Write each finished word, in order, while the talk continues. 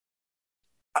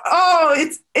Oh,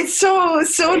 it's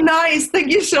so nice.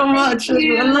 Thank you so much. I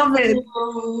love it.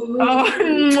 Oh,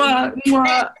 mwah,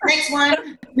 mwah. Next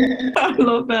one. I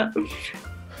love that.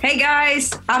 Hey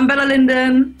guys, I'm Bella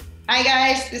Linden. Hi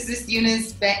guys, this is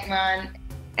Eunice Beckmann.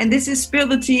 And this is Spill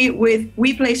the Tea with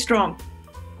We Play Strong.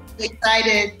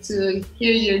 Excited to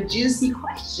hear your juicy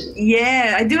questions.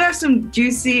 Yeah, I do have some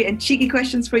juicy and cheeky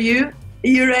questions for you. Are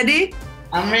you ready?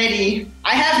 I'm ready.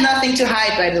 I have nothing to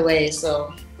hide, by the way,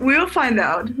 so. We'll find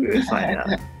out.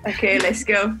 Okay, let's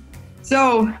go.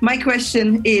 So, my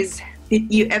question is,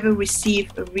 did you ever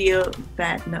receive a real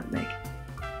bad nutmeg?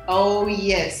 Oh,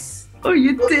 yes. Oh,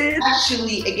 you did?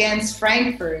 Actually, against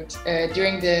Frankfurt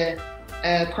during the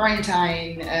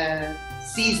quarantine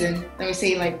season, let me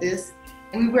say it like this.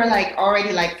 And we were already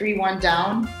 3-1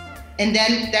 down. And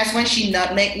then that's when she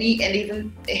nutmegged me, and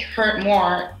even it hurt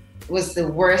more. It was the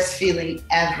worst feeling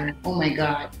ever. Oh my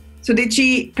God. So did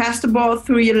she pass the ball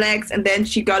through your legs and then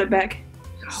she got it back?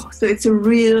 Oh, so it's a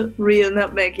real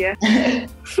nutmeg, yeah?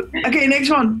 Okay,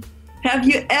 next one. Have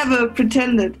you ever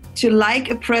pretended to like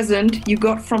a present you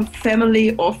got from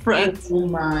family or friends? Oh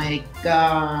my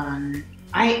God.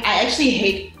 I actually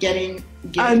hate getting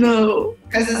gifts. I know.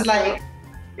 Because it's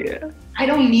yeah. I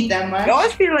don't need that much. I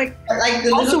always feel like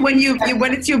also when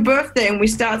it's your birthday and we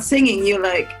start singing, you're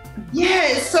like, yeah,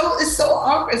 it's so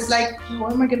awkward. It's like,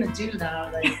 what am I gonna do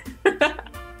now?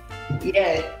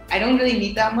 Yeah, I don't really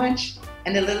need that much,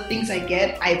 and the little things I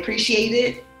get, I appreciate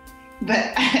it,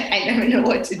 but I never know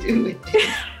what to do with it.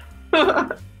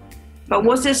 But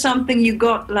was there something you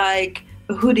got, like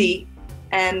a hoodie,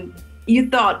 and you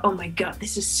thought, oh my God,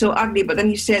 this is so ugly, but then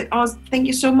you said, oh, thank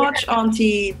you so much,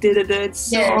 Auntie. It's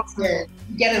so awesome. Yeah.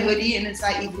 You get a hoodie and it's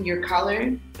not even your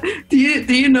color. Do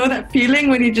you know that feeling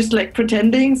when you're just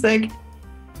pretending? It's like,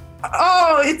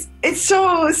 oh, it's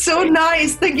so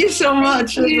nice. Thank you so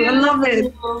much. I love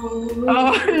it. Oh,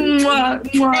 mwah,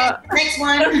 mwah. Next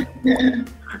one.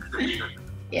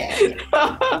 Yeah.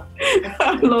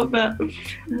 I love that.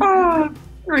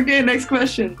 Okay, next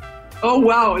question. Oh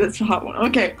wow, that's a hard one.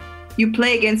 Okay. You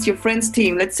play against your friend's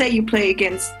team. Let's say you play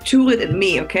against Turit and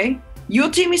me, okay? Your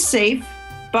team is safe,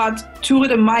 but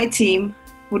Turit and my team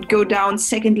would go down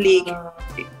second league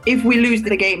if we lose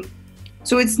the game.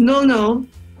 So it's 0-0,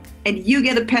 and you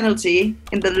get a penalty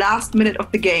in the last minute of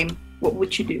the game. What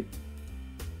would you do?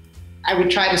 I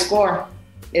would try to score.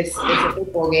 It's a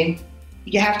football game.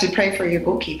 You have to pray for your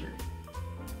goalkeeper.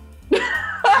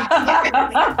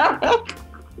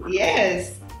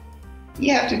 Yes.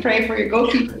 You have to pray for your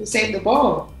goalkeeper to save the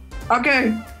ball.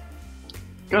 Okay.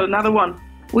 Got another one.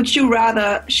 Would you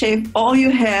rather shave all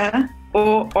your hair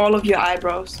or all of your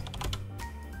eyebrows?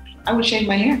 I would shave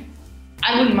my hair.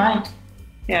 I wouldn't mind.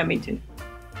 Yeah, me too.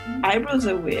 Eyebrows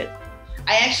are weird.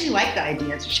 I actually like the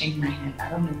idea to shave my head. I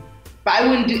don't know. But I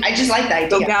wouldn't do, I just like the idea.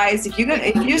 So guys, if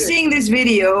you're seeing this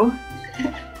video,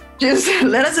 just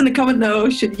let us in the comment below,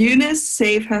 should Eunice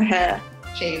save her hair?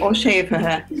 Shave. Or shave her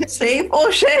hair. Save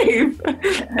or shave?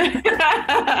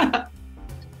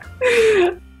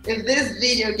 If this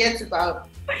video gets about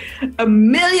 1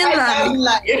 million 5,000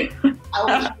 likes, likes, I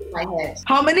will shave my head.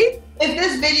 How many? If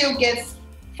this video gets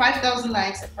 5,000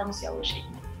 likes, I promise you I will shave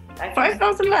my head.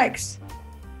 5,000 likes.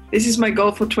 This is my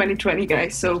goal for 2020,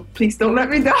 guys, so please don't let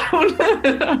me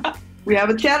down. We have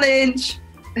a challenge.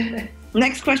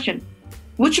 Next question.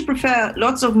 Would you prefer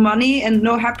lots of money and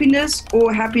no happiness,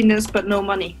 or happiness but no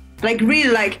money?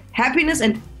 Really happiness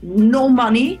and no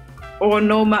money, or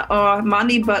or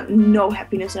money but no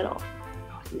happiness at all?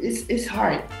 It's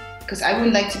hard because I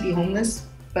wouldn't like to be homeless,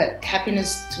 but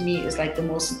happiness to me is the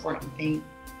most important thing.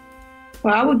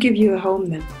 Well, I would give you a home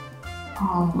then.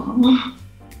 Oh,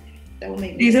 that would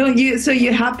make me So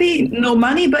you're happy, no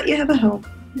money, but you have a home.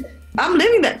 I'm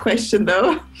living that question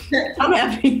though. I'm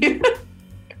happy.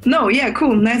 No, yeah,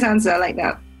 cool. Nice answer. I like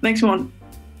that. Next one.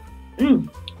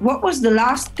 What was the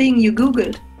last thing you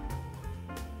Googled?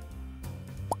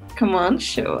 Come on,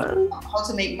 show us. How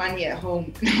to make money at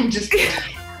home. I'm just kidding.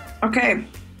 Okay.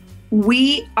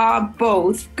 We are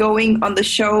both going on the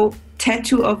show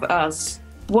Tattoo of Us.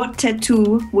 What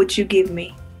tattoo would you give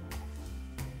me?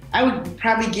 I would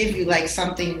probably give you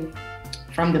something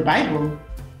from the Bible.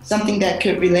 Something that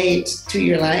could relate to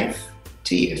your life,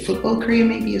 to your football career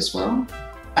maybe as well.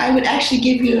 I would actually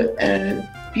give you a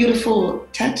beautiful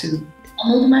tattoo.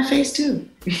 I'm over my face too.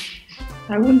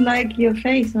 I wouldn't like your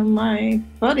face on my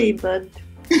body, but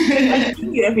I see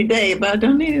you every day, but I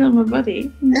don't need it on my body.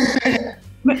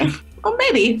 Or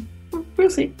maybe. We'll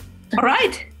see. All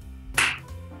right.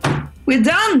 We're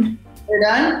done. We're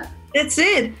done? That's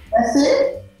it. That's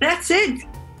it? That's it.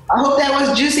 I hope that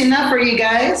was juicy enough for you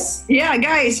guys. Yeah,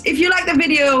 guys, if you like the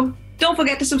video, Don't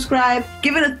forget to subscribe,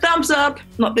 give it a thumbs up,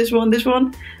 not this one, this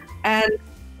one. And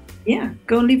yeah,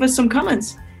 go and leave us some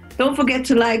comments. Don't forget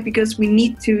to like, because we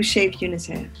need to shave Eunice's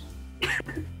hair.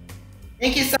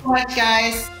 Thank you so much,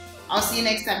 guys. I'll see you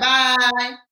next time. Bye.